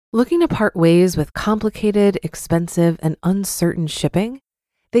Looking to part ways with complicated, expensive, and uncertain shipping?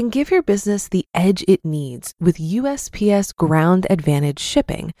 Then give your business the edge it needs with USPS Ground Advantage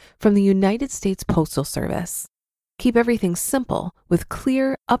shipping from the United States Postal Service. Keep everything simple with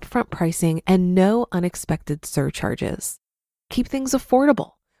clear, upfront pricing and no unexpected surcharges. Keep things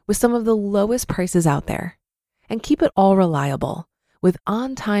affordable with some of the lowest prices out there. And keep it all reliable with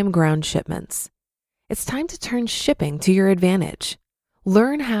on-time ground shipments. It's time to turn shipping to your advantage.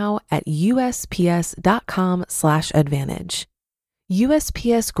 Learn how at USPS.com/advantage.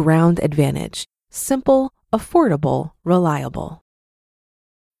 USPS Ground Advantage. Simple, affordable, reliable.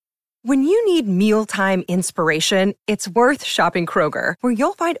 When you need mealtime inspiration, it's worth shopping Kroger, where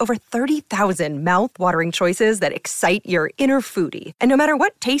you'll find over 30,000 mouth-watering choices that excite your inner foodie. And no matter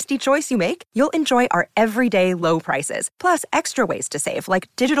what tasty choice you make, you'll enjoy our everyday low prices, plus extra ways to save, like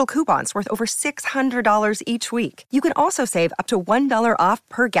digital coupons worth over $600 each week. You can also save up to $1 off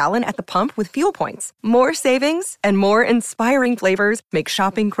per gallon at the pump with fuel points. More savings and more inspiring flavors make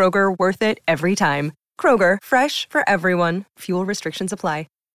shopping Kroger worth it every time. Kroger, fresh for everyone. Fuel restrictions apply.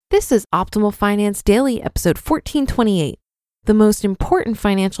 This is Optimal Finance Daily, episode 1428, The Most Important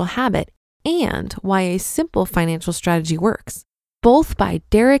Financial Habit and Why a Simple Financial Strategy Works, both by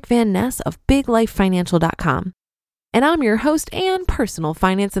Derek Van Ness of BigLifeFinancial.com. And I'm your host and personal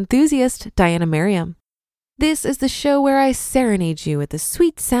finance enthusiast, Diana Merriam. This is the show where I serenade you with the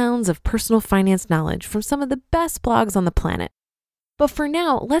sweet sounds of personal finance knowledge from some of the best blogs on the planet. But for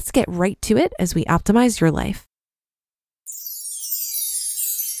now, let's get right to it as we optimize your life.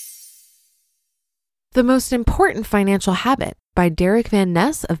 The Most Important Financial Habit by Derek Van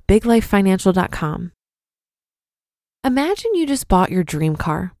Ness of BigLifeFinancial.com. Imagine you just bought your dream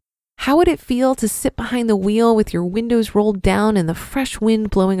car. How would it feel to sit behind the wheel with your windows rolled down and the fresh wind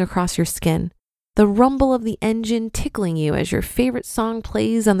blowing across your skin? The rumble of the engine tickling you as your favorite song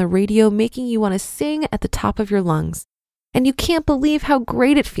plays on the radio, making you want to sing at the top of your lungs. And you can't believe how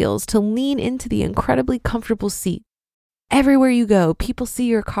great it feels to lean into the incredibly comfortable seat. Everywhere you go, people see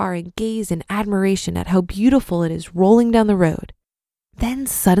your car and gaze in admiration at how beautiful it is rolling down the road. Then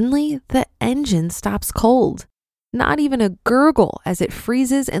suddenly, the engine stops cold. Not even a gurgle as it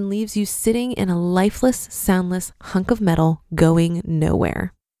freezes and leaves you sitting in a lifeless, soundless hunk of metal going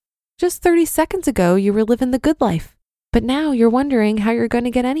nowhere. Just 30 seconds ago, you were living the good life, but now you're wondering how you're going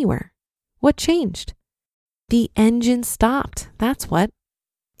to get anywhere. What changed? The engine stopped, that's what.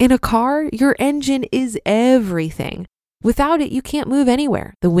 In a car, your engine is everything. Without it, you can't move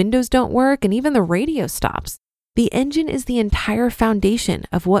anywhere. The windows don't work and even the radio stops. The engine is the entire foundation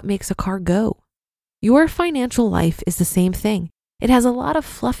of what makes a car go. Your financial life is the same thing. It has a lot of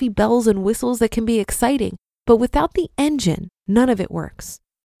fluffy bells and whistles that can be exciting, but without the engine, none of it works.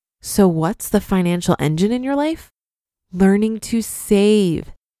 So what's the financial engine in your life? Learning to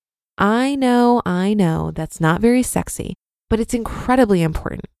save. I know, that's not very sexy, but it's incredibly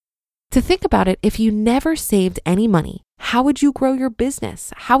important. To think about it, if you never saved any money, how would you grow your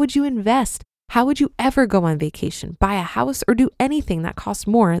business? How would you invest? How would you ever go on vacation, buy a house, or do anything that costs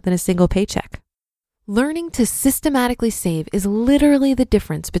more than a single paycheck? Learning to systematically save is literally the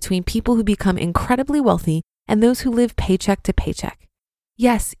difference between people who become incredibly wealthy and those who live paycheck to paycheck.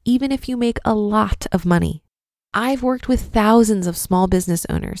 Yes, even if you make a lot of money. I've worked with thousands of small business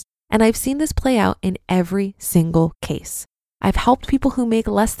owners, and I've seen this play out in every single case. I've helped people who make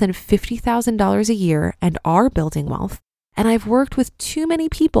less than $50,000 a year and are building wealth. And I've worked with too many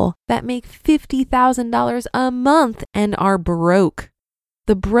people that make $50,000 a month and are broke.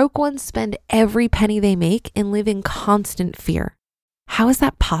 The broke ones spend every penny they make and live in constant fear. How is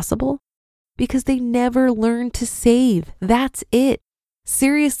that possible? Because they never learned to save. That's it.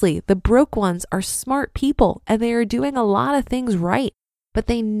 Seriously, the broke ones are smart people and they are doing a lot of things right. But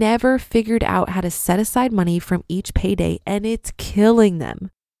they never figured out how to set aside money from each payday, and it's killing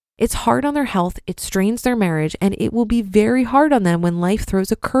them. It's hard on their health, it strains their marriage, and it will be very hard on them when life throws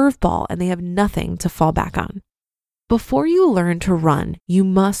a curveball and they have nothing to fall back on. Before you learn to run, you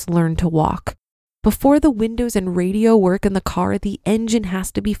must learn to walk. Before the windows and radio work in the car, the engine has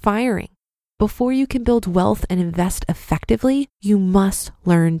to be firing. Before you can build wealth and invest effectively, you must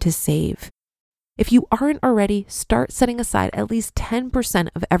learn to save. If you aren't already, start setting aside at least 10%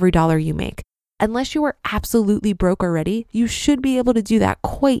 of every dollar you make. Unless you are absolutely broke already, you should be able to do that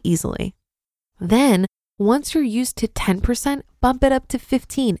quite easily. Then, once you're used to 10%, bump it up to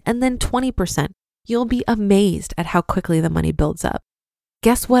 15% and then 20%. You'll be amazed at how quickly the money builds up.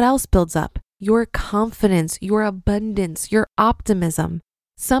 Guess what else builds up? Your confidence, your abundance, your optimism.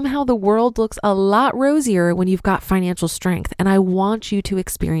 Somehow the world looks a lot rosier when you've got financial strength, and I want you to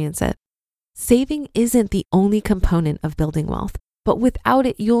experience it. Saving isn't the only component of building wealth. but without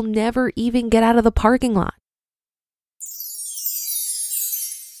it, you'll never even get out of the parking lot.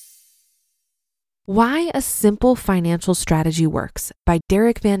 Why a Simple Financial Strategy Works by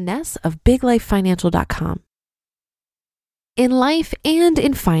Derek Van Ness of BigLifeFinancial.com. In life and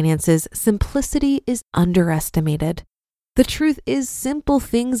in finances, simplicity is underestimated. The truth is, simple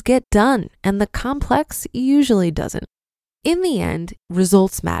things get done, and the complex usually doesn't. In the end,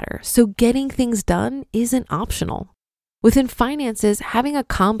 results matter, so getting things done isn't optional. Within finances, having a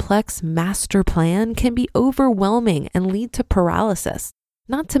complex master plan can be overwhelming and lead to paralysis,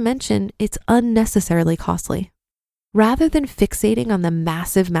 not to mention it's unnecessarily costly. Rather than fixating on the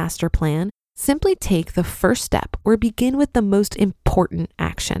massive master plan, simply take the first step or begin with the most important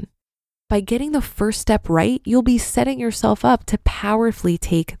action. By getting the first step right, you'll be setting yourself up to powerfully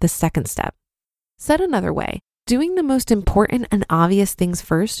take the second step. Said another way, doing the most important and obvious things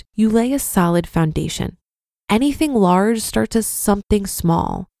first, you lay a solid foundation. Anything large starts as something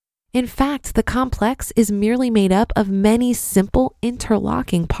small. In fact, the complex is merely made up of many simple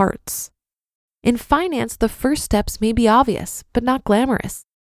interlocking parts. In finance, the first steps may be obvious, but not glamorous.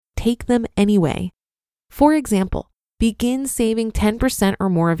 Take them anyway. For example, begin saving 10% or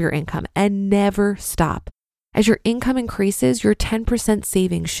more of your income and never stop. As your income increases, your 10%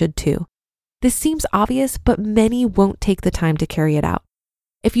 savings should too. This seems obvious, but many won't take the time to carry it out.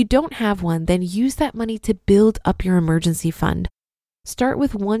 If you don't have one, then use that money to build up your emergency fund. Start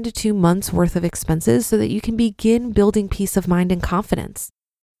with 1 to 2 months worth of expenses so that you can begin building peace of mind and confidence.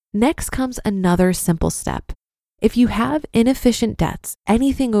 Next comes another simple step. If you have inefficient debts,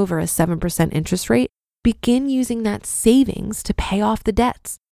 anything over a 7% interest rate, begin using that savings to pay off the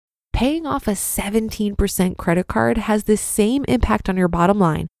debts. Paying off a 17% credit card has the same impact on your bottom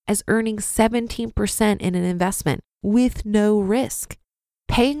line as earning 17% in an investment with no risk.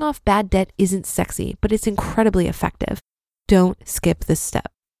 Paying off bad debt isn't sexy, but it's incredibly effective. Don't skip this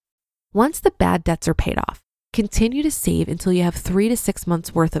step. Once the bad debts are paid off, continue to save until you have 3 to 6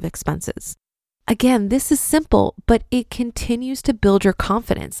 months worth of expenses. Again, this is simple, but it continues to build your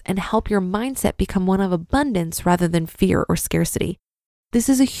confidence and help your mindset become one of abundance rather than fear or scarcity. This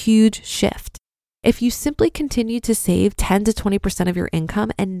is a huge shift. If you simply continue to save 10 to 20% of your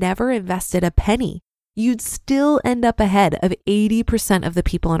income and never invested a penny, you'd still end up ahead of 80% of the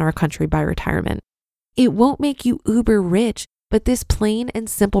people in our country by retirement. It won't make you uber rich, but this plain and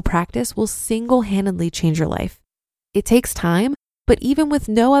simple practice will single-handedly change your life. It takes time, but even with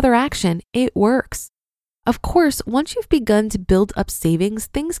no other action, it works. Of course, once you've begun to build up savings,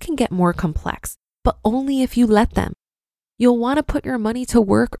 things can get more complex, but only if you let them. You'll want to put your money to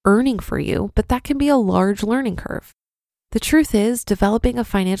work earning for you, but that can be a large learning curve. The truth is, developing a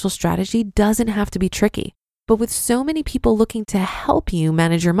financial strategy doesn't have to be tricky, but with so many people looking to help you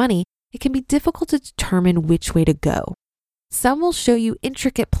manage your money, it can be difficult to determine which way to go. Some will show you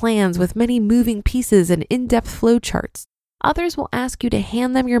intricate plans with many moving pieces and in-depth flow charts. Others will ask you to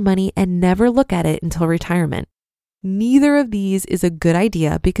hand them your money and never look at it until retirement. Neither of these is a good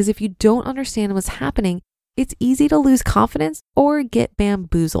idea because if you don't understand what's happening, it's easy to lose confidence or get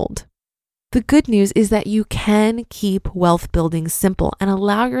bamboozled. The good news is that you can keep wealth building simple and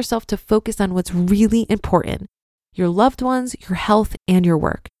allow yourself to focus on what's really important: your loved ones, your health, and your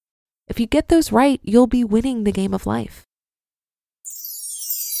work. If you get those right, you'll be winning the game of life.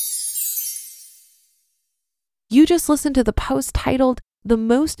 You just listened to the post titled The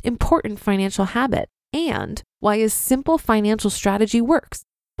Most Important Financial Habit and Why a Simple Financial Strategy Works,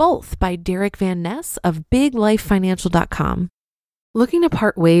 both by Derek Van Ness of BigLifeFinancial.com. Looking to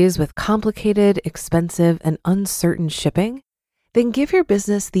part ways with complicated, expensive, and uncertain shipping? Then give your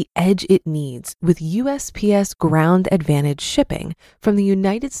business the edge it needs with USPS Ground Advantage shipping from the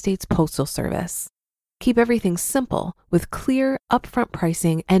United States Postal Service. Keep everything simple with clear, upfront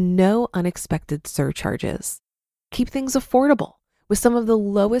pricing and no unexpected surcharges. Keep things affordable with some of the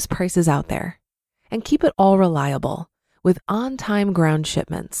lowest prices out there. And keep it all reliable with on-time ground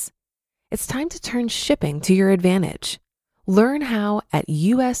shipments. It's time to turn shipping to your advantage. Learn how at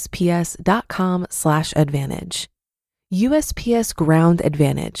USPS.com/advantage. USPS Ground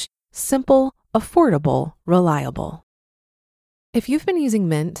Advantage. Simple, affordable, reliable. If you've been using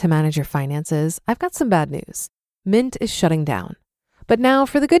Mint to manage your finances, I've got some bad news. Mint is shutting down. But now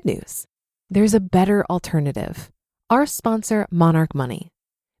for the good news. There's a better alternative. Our sponsor, Monarch Money.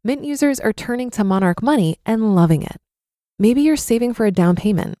 Mint users are turning to Monarch Money and loving it. Maybe you're saving for a down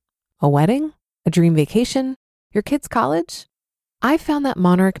payment, a wedding, a dream vacation, your kids' college. I found that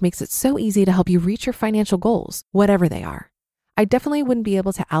Monarch makes it so easy to help you reach your financial goals, whatever they are. I definitely wouldn't be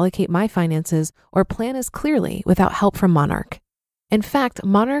able to allocate my finances or plan as clearly without help from Monarch. In fact,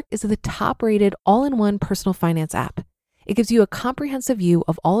 Monarch is the top-rated all-in-one personal finance app. It gives you a comprehensive view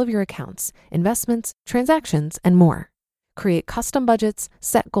of all of your accounts, investments, transactions, and more. Create custom budgets,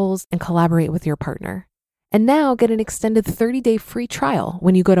 set goals, and collaborate with your partner. And now get an extended 30-day free trial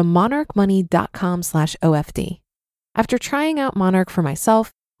when you go to monarchmoney.com/OFD. After trying out Monarch for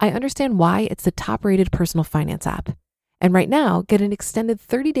myself, I understand why it's the top-rated personal finance app. And right now, get an extended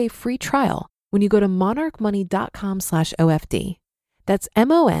 30-day free trial when you go to monarchmoney.com/OFD. That's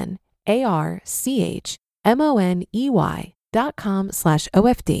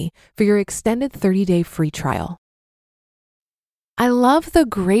monarchmoney.com/OFD for your extended 30-day free trial. I love the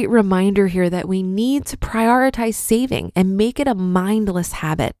great reminder here that we need to prioritize saving and make it a mindless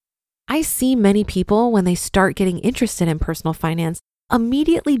habit. I see many people, when they start getting interested in personal finance,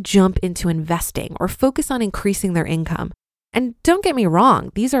 immediately jump into investing or focus on increasing their income. And don't get me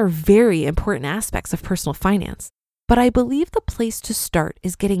wrong, these are very important aspects of personal finance. But I believe the place to start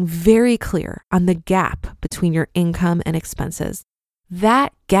is getting very clear on the gap between your income and expenses.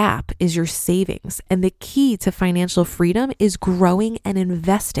 That gap is your savings, and the key to financial freedom is growing and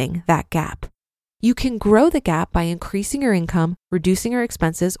investing that gap. You can grow the gap by increasing your income, reducing your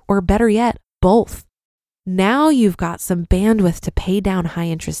expenses, or better yet, both. Now you've got some bandwidth to pay down high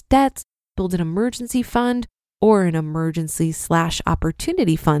interest debts, build an emergency fund, or an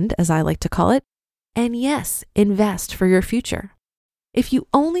emergency/opportunity fund, as I like to call it, and yes, invest for your future. If you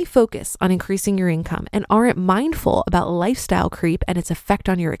only focus on increasing your income and aren't mindful about lifestyle creep and its effect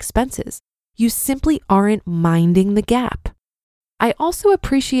on your expenses, you simply aren't minding the gap. I also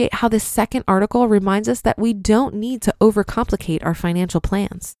appreciate how this second article reminds us that we don't need to overcomplicate our financial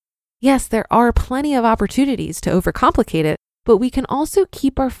plans. Yes, there are plenty of opportunities to overcomplicate it, but we can also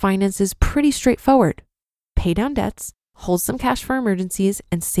keep our finances pretty straightforward. Pay down debts, hold some cash for emergencies,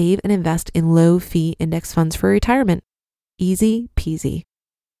 and save and invest in low-fee index funds for retirement. Easy peasy.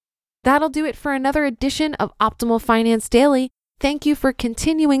 That'll do it for another edition of Optimal Finance Daily. Thank you for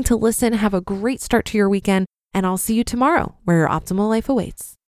continuing to listen. Have a great start to your weekend, and I'll see you tomorrow where your optimal life awaits.